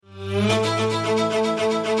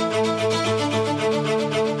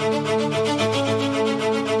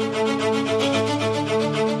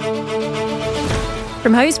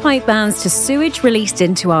From hosepipe bans to sewage released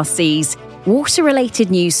into our seas, water-related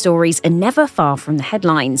news stories are never far from the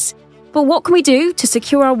headlines. But what can we do to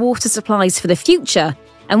secure our water supplies for the future?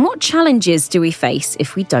 And what challenges do we face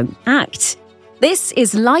if we don't act? This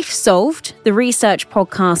is Life Solved, the research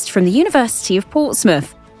podcast from the University of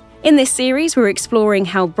Portsmouth. In this series, we're exploring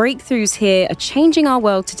how breakthroughs here are changing our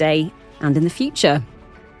world today and in the future.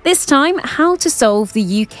 This time, how to solve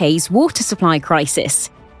the UK's water supply crisis.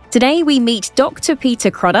 Today, we meet Dr.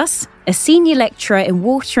 Peter Cruddas, a senior lecturer in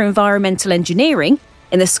water environmental engineering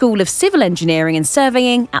in the School of Civil Engineering and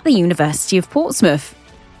Surveying at the University of Portsmouth.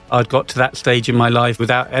 I'd got to that stage in my life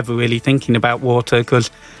without ever really thinking about water,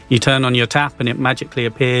 because you turn on your tap and it magically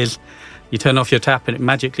appears. You turn off your tap and it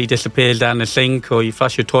magically disappears down the sink, or you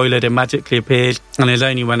flush your toilet, it magically appears. And it's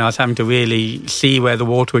only when I was having to really see where the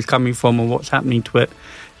water was coming from and what's happening to it,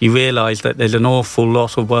 you realise that there's an awful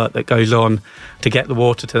lot of work that goes on to get the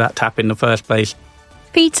water to that tap in the first place.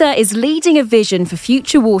 Peter is leading a vision for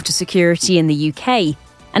future water security in the UK,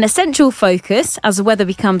 an essential focus as the weather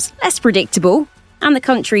becomes less predictable and the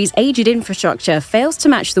country's aged infrastructure fails to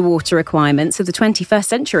match the water requirements of the 21st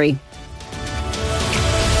century.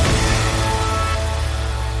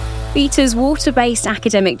 Peter's water-based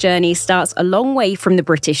academic journey starts a long way from the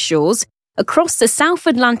British shores, across the South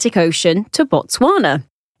Atlantic Ocean to Botswana.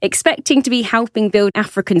 Expecting to be helping build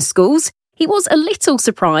African schools, he was a little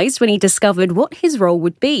surprised when he discovered what his role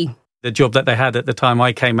would be. The job that they had at the time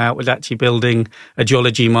I came out was actually building a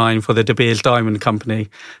geology mine for the De Beers Diamond Company.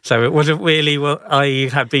 So it wasn't really what I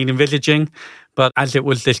had been envisaging. But as it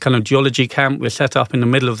was this kind of geology camp, we're set up in the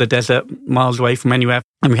middle of the desert, miles away from anywhere,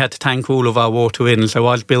 and we had to tank all of our water in. So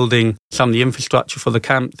I was building some of the infrastructure for the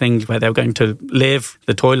camp, things where they were going to live,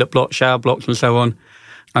 the toilet blocks, shower blocks and so on.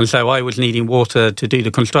 And so I was needing water to do the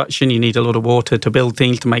construction. You need a lot of water to build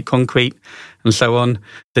things, to make concrete and so on.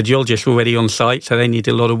 The geologists were already on site, so they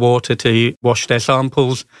needed a lot of water to wash their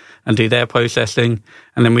samples and do their processing.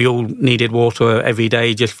 And then we all needed water every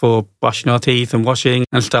day just for brushing our teeth and washing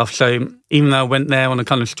and stuff. So even though I went there on a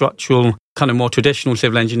kind of structural, kind of more traditional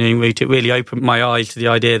civil engineering route, it really opened my eyes to the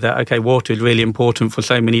idea that, okay, water is really important for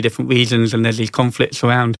so many different reasons, and there's these conflicts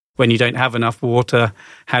around when you don't have enough water.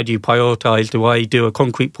 How do you prioritise? Do I do a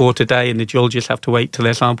concrete pour today and the geologists have to wait till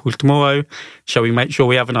their samples tomorrow? Shall we make sure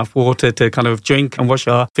we have enough water to kind of drink and wash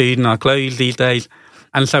our food and our clothes these days?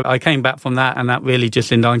 And so I came back from that, and that really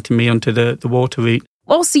just enlightened me onto the water route.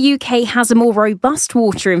 Whilst the UK has a more robust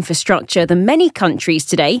water infrastructure than many countries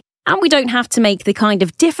today, and we don't have to make the kind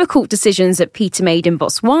of difficult decisions that Peter made in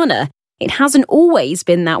Botswana, it hasn't always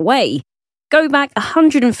been that way. Go back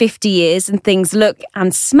 150 years and things look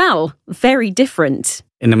and smell very different.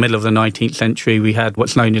 In the middle of the 19th century, we had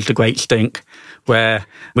what's known as the Great Stink, where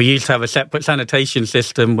we used to have a separate sanitation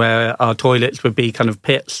system where our toilets would be kind of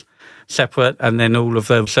pits, separate, and then all of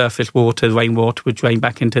the surface water, rainwater, would drain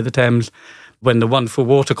back into the Thames. When the wonderful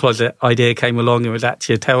water closet idea came along, it was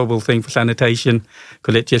actually a terrible thing for sanitation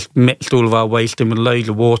because it just mixed all of our waste in with loads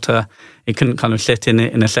of water. It couldn't kind of sit in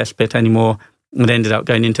a cesspit anymore. It ended up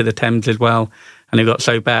going into the Thames as well. And it got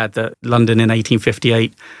so bad that London in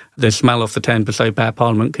 1858, the smell of the Thames was so bad,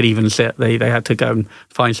 Parliament could even sit. They had to go and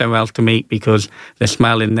find somewhere else to meet because the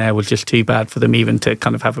smell in there was just too bad for them even to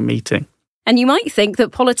kind of have a meeting. And you might think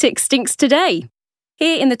that politics stinks today.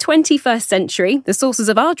 Here in the 21st century, the sources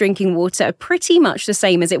of our drinking water are pretty much the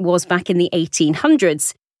same as it was back in the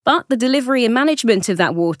 1800s. But the delivery and management of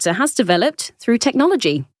that water has developed through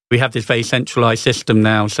technology. We have this very centralised system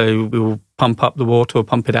now, so we will pump up the water or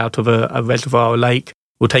pump it out of a reservoir or lake.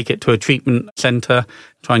 We'll take it to a treatment centre,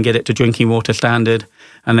 try and get it to drinking water standard,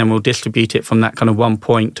 and then we'll distribute it from that kind of one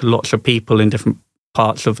point to lots of people in different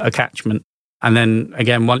parts of a catchment. And then,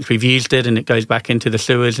 again, once we've used it and it goes back into the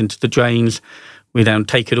sewers, into the drains, we then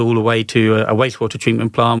take it all the way to a wastewater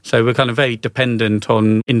treatment plant. So we're kind of very dependent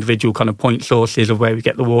on individual kind of point sources of where we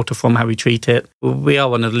get the water from, how we treat it. We are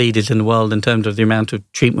one of the leaders in the world in terms of the amount of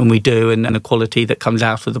treatment we do and the quality that comes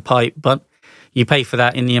out of the pipe. But you pay for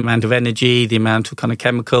that in the amount of energy, the amount of kind of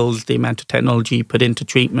chemicals, the amount of technology you put into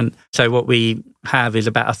treatment. So what we have is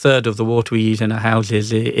about a third of the water we use in our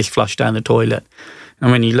houses is flushed down the toilet.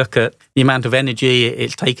 And when you look at the amount of energy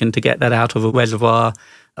it's taken to get that out of a reservoir,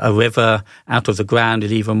 a river, out of the ground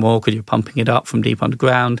is even more because you're pumping it up from deep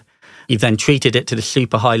underground. You've then treated it to the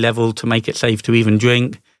super high level to make it safe to even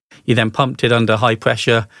drink. You then pumped it under high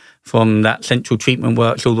pressure from that central treatment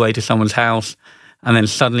works all the way to someone's house. And then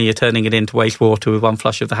suddenly you're turning it into wastewater with one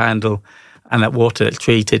flush of the handle. And that water is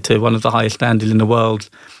treated to one of the highest standards in the world.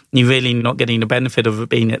 You're really not getting the benefit of it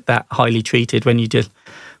being that highly treated when you just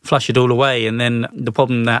flush it all away. And then the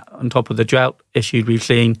problem that on top of the drought issue we've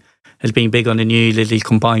seen, has been big on the news is these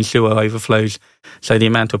combined sewer overflows. So the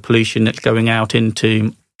amount of pollution that's going out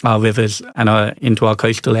into our rivers and into our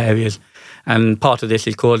coastal areas. And part of this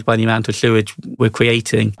is caused by the amount of sewage we're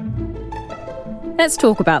creating. Let's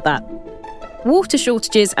talk about that. Water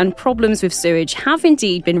shortages and problems with sewage have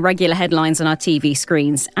indeed been regular headlines on our TV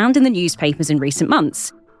screens and in the newspapers in recent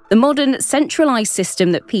months. The modern, centralised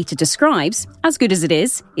system that Peter describes, as good as it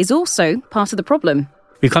is also part of the problem.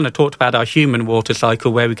 We kind of talked about our human water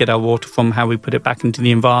cycle, where we get our water from, how we put it back into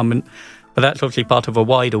the environment. But that's obviously part of a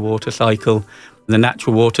wider water cycle, the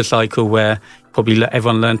natural water cycle, where probably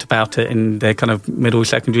everyone learnt about it in their kind of middle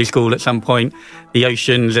secondary school at some point. The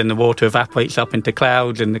oceans and the water evaporates up into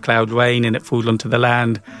clouds, and the clouds rain and it falls onto the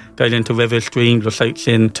land, goes into rivers, streams, or soaks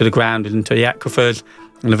into the ground and into the aquifers,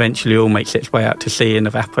 and eventually all makes its way out to sea and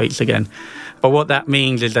evaporates again. But what that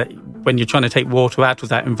means is that when you're trying to take water out of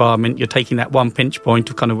that environment, you're taking that one pinch point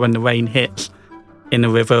of kind of when the rain hits in a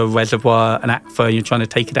river, reservoir, an aquifer, you're trying to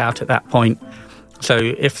take it out at that point. So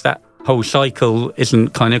if that whole cycle isn't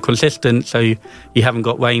kind of consistent, so you haven't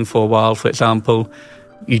got rain for a while, for example,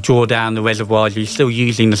 you draw down the reservoirs, you're still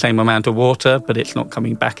using the same amount of water, but it's not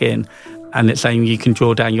coming back in. And it's saying you can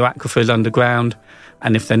draw down your aquifers underground,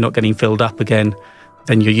 and if they're not getting filled up again,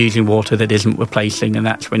 then you're using water that isn't replacing, and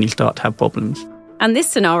that's when you start to have problems. And this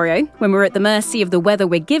scenario, when we're at the mercy of the weather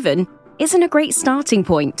we're given, isn't a great starting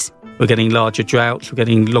point. We're getting larger droughts, we're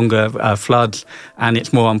getting longer floods, and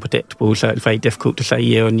it's more unpredictable, so it's very difficult to say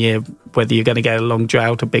year on year whether you're going to get a long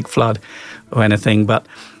drought, a big flood or anything. But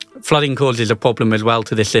flooding causes a problem as well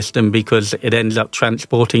to this system because it ends up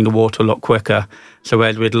transporting the water a lot quicker. So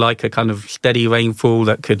whereas we'd like a kind of steady rainfall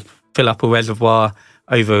that could fill up a reservoir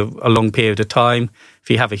over a long period of time, if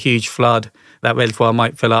you have a huge flood, that reservoir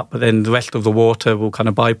might fill up, but then the rest of the water will kind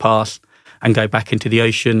of bypass and go back into the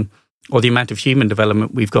ocean. Or the amount of human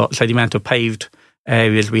development we've got, so the amount of paved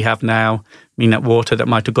areas we have now, mean that water that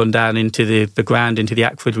might have gone down into the ground, into the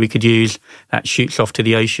aquifers we could use, that shoots off to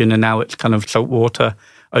the ocean, and now it's kind of salt water,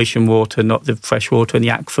 ocean water, not the fresh water in the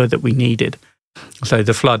aquifer that we needed. So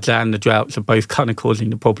the floods and the droughts are both kind of causing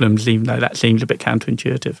the problems, even though that seems a bit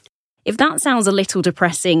counterintuitive. If that sounds a little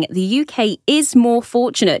depressing, the UK is more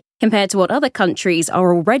fortunate compared to what other countries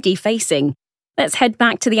are already facing. Let's head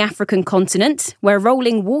back to the African continent, where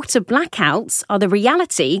rolling water blackouts are the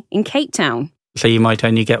reality in Cape Town. So you might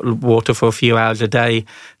only get water for a few hours a day,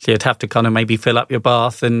 so you'd have to kind of maybe fill up your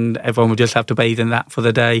bath and everyone would just have to bathe in that for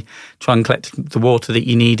the day, try and collect the water that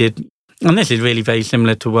you needed. And this is really very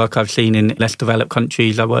similar to work I've seen in less developed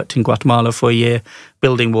countries. I worked in Guatemala for a year,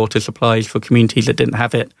 building water supplies for communities that didn't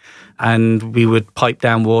have it. And we would pipe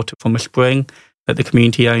down water from a spring that the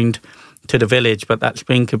community owned to the village, but that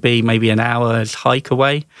spring could be maybe an hour's hike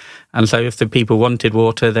away. And so if the people wanted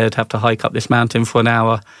water, they'd have to hike up this mountain for an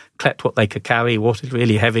hour, collect what they could carry. Water's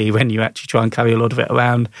really heavy when you actually try and carry a lot of it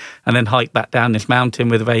around, and then hike back down this mountain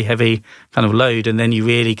with a very heavy kind of load. And then you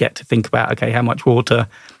really get to think about, okay, how much water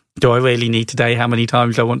do I really need today? How many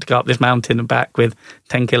times do I want to go up this mountain and back with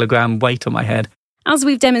 10 kilogram weight on my head? As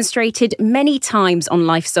we've demonstrated many times on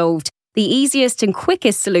Life Solved, the easiest and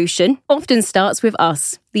quickest solution often starts with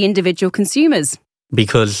us, the individual consumers.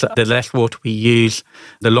 Because the less water we use,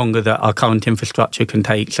 the longer that our current infrastructure can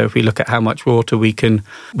take. So if we look at how much water we can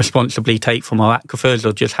responsibly take from our aquifers,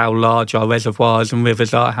 or just how large our reservoirs and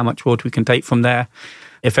rivers are, how much water we can take from there,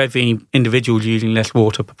 if every individual is using less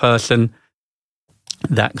water per person,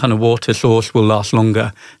 that kind of water source will last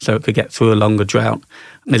longer, so it could get through a longer drought.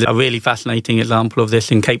 There's a really fascinating example of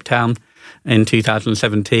this in Cape Town in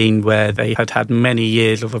 2017, where they had many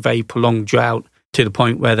years of a very prolonged drought, to the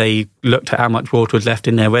point where they looked at how much water was left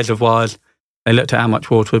in their reservoirs. They looked at how much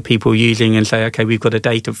water were people using and say, okay, we've got a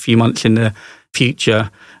date of a few months in the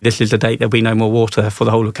future. This is the date there'll be no more water for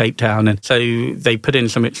the whole of Cape Town. And so they put in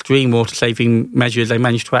some extreme water saving measures. They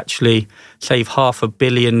managed to actually save 500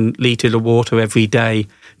 million litres of water every day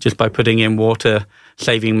just by putting in water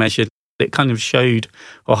saving measures. It kind of showed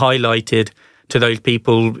or highlighted to those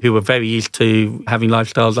people who were very used to having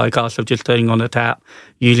lifestyles like us, of just turning on a tap,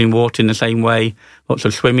 using water in the same way. Lots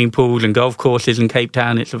of swimming pools and golf courses in Cape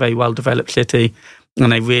Town. It's a very well-developed city.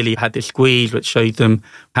 And they really had this squeeze which showed them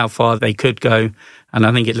how far they could go. And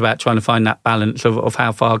I think it's about trying to find that balance of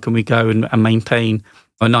how far can we go and maintain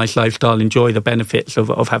a nice lifestyle, enjoy the benefits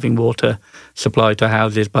of having water supplied to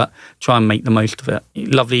houses, but try and make the most of it.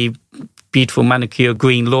 Lovely, beautiful manicured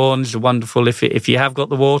green lawns are wonderful if you have got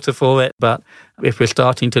the water for it. But if we're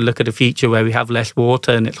starting to look at a future where we have less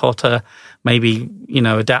water and it's hotter, maybe,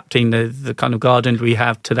 adapting the kind of gardens we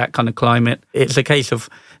have to that kind of climate. It's a case of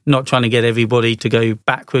not trying to get everybody to go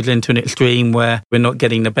backwards into an extreme where we're not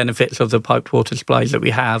getting the benefits of the piped water supplies that we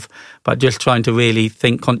have, but just trying to really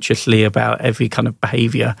think consciously about every kind of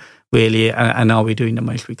behaviour, really, and are we doing the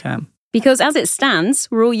most we can? Because as it stands,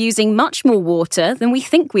 we're all using much more water than we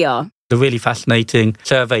think we are. A really fascinating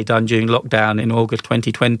survey done during lockdown in August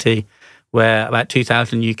 2020, where about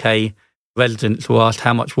 2,000 UK residents were asked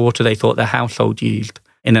how much water they thought their household used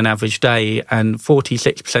in an average day, and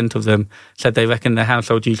 46% of them said they reckon their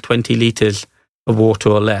household used 20 litres of water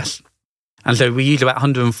or less. And so we use about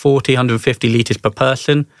 140, 150 litres per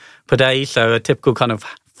person per day. So a typical kind of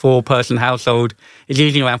 4-person household is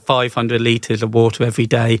using around 500 litres of water every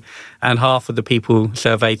day. And half of the people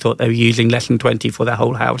surveyed thought they were using less than 20 for their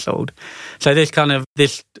whole household. So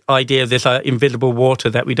this idea of this invisible water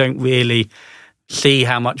that we don't really see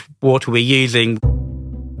how much water we're using.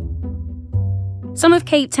 Some of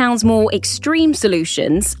Cape Town's more extreme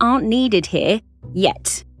solutions aren't needed here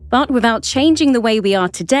yet. But without changing the way we are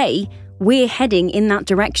today, we're heading in that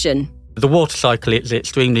direction. The water cycle is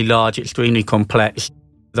extremely large, extremely complex.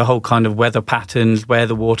 The whole kind of weather patterns, where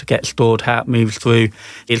the water gets stored, how it moves through.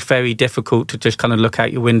 It's very difficult to just kind of look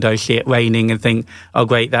out your window, see it raining and think, oh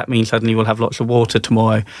great, that means suddenly we'll have lots of water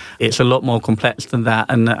tomorrow. It's a lot more complex than that.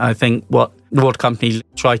 And I think what the water companies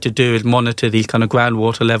try to do is monitor these kind of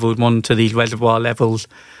groundwater levels, monitor these reservoir levels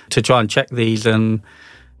to try and check these and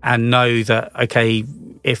know that, okay,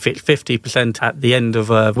 if it's 50% at the end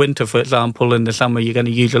of a winter, for example, in the summer you're going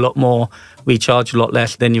to use a lot more, recharge a lot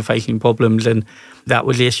less, then you're facing problems. And that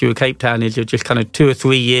was the issue with Cape Town, is you're just kind of 2 or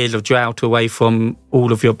 3 years of drought away from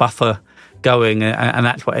all of your buffer going. And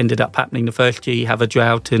that's what ended up happening. The first year you have a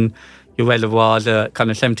drought and your reservoirs are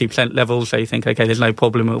kind of 70% level. So you think, okay, there's no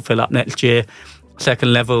problem, it'll fill up next year. Second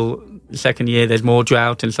year there's more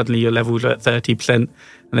drought and suddenly your levels are at 30%. And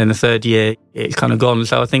then the third year it's kind of gone.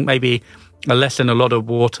 So I think maybe a lesson a lot of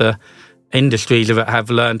water industries have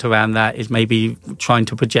learned around that is maybe trying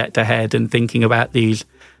to project ahead and thinking about these,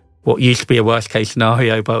 what used to be a worst case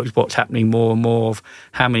scenario, but what's happening more and more of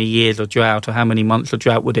how many years of drought or how many months of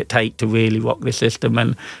drought would it take to really rock the system,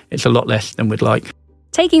 and it's a lot less than we'd like.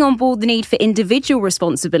 Taking on board the need for individual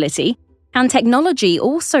responsibility, can technology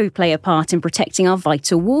also play a part in protecting our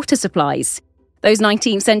vital water supplies? Those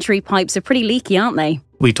 19th century pipes are pretty leaky, aren't they?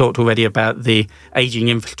 We talked already about the ageing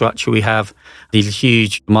infrastructure we have, these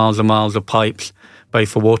huge miles and miles of pipes, both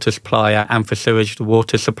for water supply and for sewage. The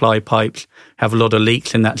water supply pipes have a lot of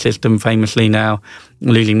leaks in that system, famously now,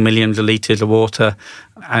 losing millions of litres of water.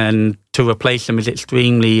 And to replace them is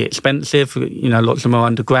extremely expensive. Lots of them are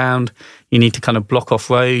underground. You need to kind of block off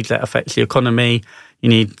roads. That affects the economy. You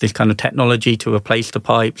need this kind of technology to replace the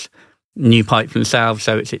pipes, new pipes themselves.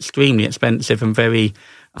 So it's extremely expensive and very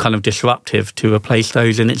kind of disruptive to replace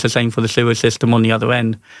those. And it's the same for the sewer system on the other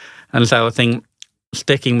end. And so I think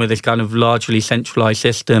sticking with this kind of largely centralised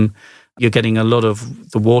system, you're getting a lot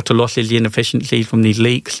of the water losses, the inefficiencies from these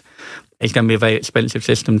leaks. It's going to be a very expensive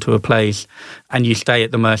system to replace. And you stay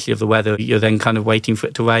at the mercy of the weather. You're then kind of waiting for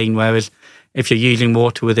it to rain. Whereas if you're using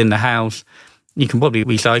water within the house, you can probably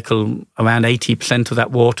recycle around 80% of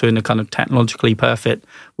that water in a kind of technologically perfect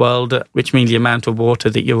world, which means the amount of water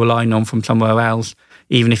that you're relying on from somewhere else,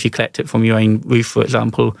 even if you collect it from your own roof, for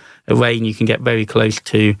example, at rain, you can get very close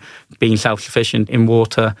to being self-sufficient in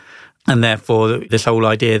water. And therefore, this whole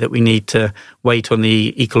idea that we need to wait on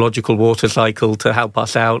the ecological water cycle to help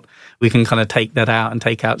us out, we can kind of take that out and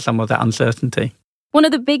take out some of that uncertainty. One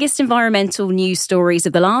of the biggest environmental news stories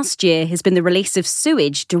of the last year has been the release of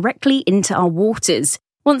sewage directly into our waters.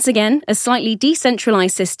 Once again, a slightly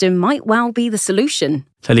decentralised system might well be the solution.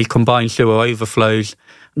 So these combined sewer overflows,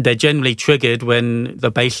 they're generally triggered when the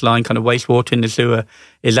baseline kind of wastewater in the sewer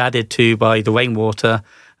is added to by the rainwater,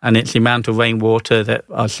 and it's the amount of rainwater that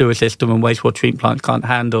our sewer system and wastewater treatment plants can't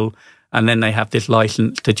handle. And then they have this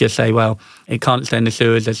licence to just say, well, it can't stay in the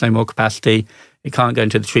sewers, there's no more capacity, it can't go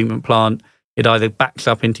into the treatment plant. It either backs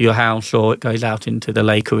up into your house or it goes out into the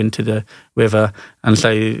lake or into the river. And so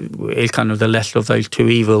it's kind of the lesser of those two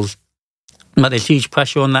evils. But there's huge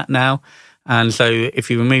pressure on that now. And so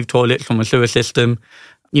if you remove toilets from a sewer system,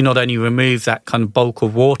 you not only remove that kind of bulk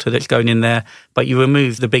of water that's going in there, but you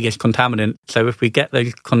remove the biggest contaminant. So if we get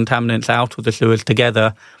those contaminants out of the sewers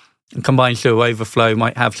together, combined sewer overflow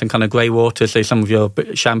might have some kind of grey water, so some of your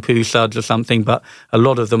shampoo suds or something, but a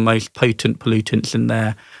lot of the most potent pollutants in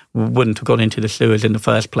there wouldn't have gone into the sewers in the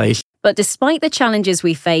first place. But despite the challenges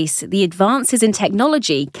we face, the advances in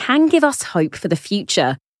technology can give us hope for the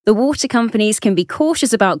future. The water companies can be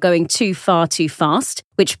cautious about going too far too fast,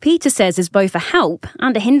 which Peter says is both a help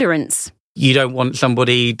and a hindrance. You don't want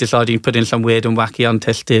somebody deciding to put in some weird and wacky,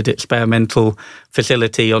 untested, experimental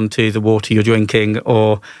facility onto the water you're drinking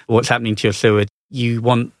or what's happening to your sewage. You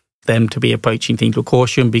want them to be approaching things with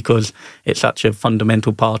caution because it's such a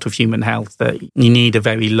fundamental part of human health that you need a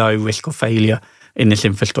very low risk of failure in this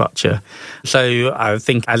infrastructure. So I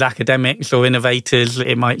think as academics or innovators,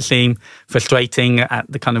 it might seem frustrating at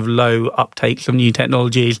the kind of low uptakes of new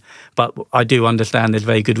technologies, but I do understand there's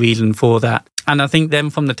very good reason for that. And I think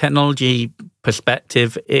then from the technology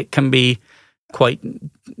perspective, it can be quite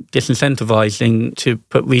disincentivizing to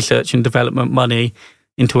put research and development money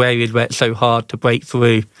into areas where it's so hard to break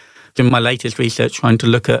through. In my latest research, trying to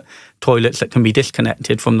look at toilets that can be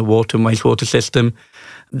disconnected from the water and wastewater system,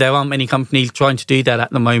 there aren't many companies trying to do that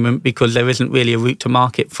at the moment because there isn't really a route to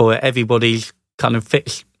market for it. Everybody's kind of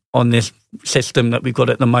fixed on this system that we've got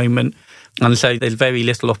at the moment. And so there's very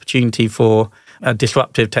little opportunity for a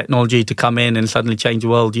disruptive technology to come in and suddenly change the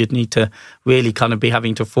world. You'd need to really kind of be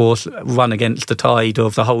having to run against the tide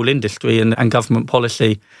of the whole industry and government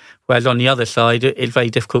policy. Whereas on the other side, it's very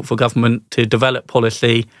difficult for government to develop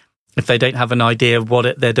policy if they don't have an idea of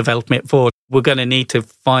what they're developing it for. We're going to need to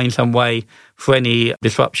find some way for any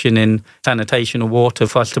disruption in sanitation or water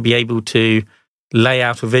for us to be able to lay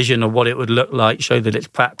out a vision of what it would look like, show that it's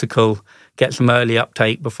practical, get some early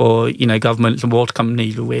uptake before, governments and water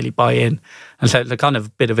companies will really buy in. And so it's a kind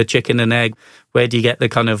of bit of a chicken and egg. Where do you get the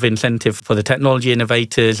kind of incentive for the technology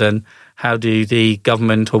innovators and how do the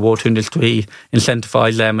government or water industry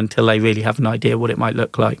incentivize them until they really have an idea what it might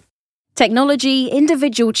look like? Technology,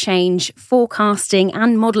 individual change, forecasting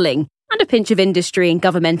and modelling, and a pinch of industry and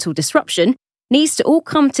governmental disruption needs to all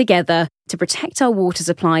come together to protect our water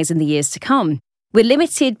supplies in the years to come. We're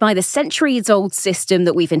limited by the centuries-old system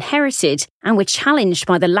that we've inherited, and we're challenged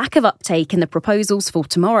by the lack of uptake in the proposals for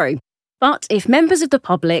tomorrow. But if members of the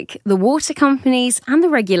public, the water companies and the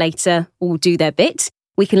regulator all do their bit,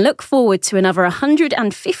 we can look forward to another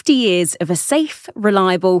 150 years of a safe,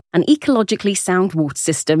 reliable and ecologically sound water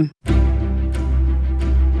system.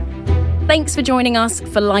 Thanks for joining us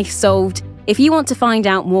for Life Solved. If you want to find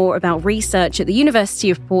out more about research at the University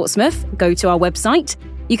of Portsmouth, go to our website.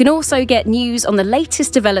 You can also get news on the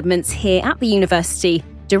latest developments here at the university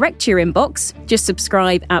direct to your inbox. Just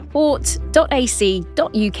subscribe at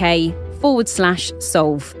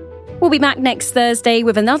port.ac.uk/solve. We'll be back next Thursday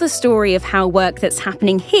with another story of how work that's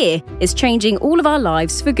happening here is changing all of our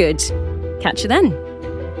lives for good. Catch you then.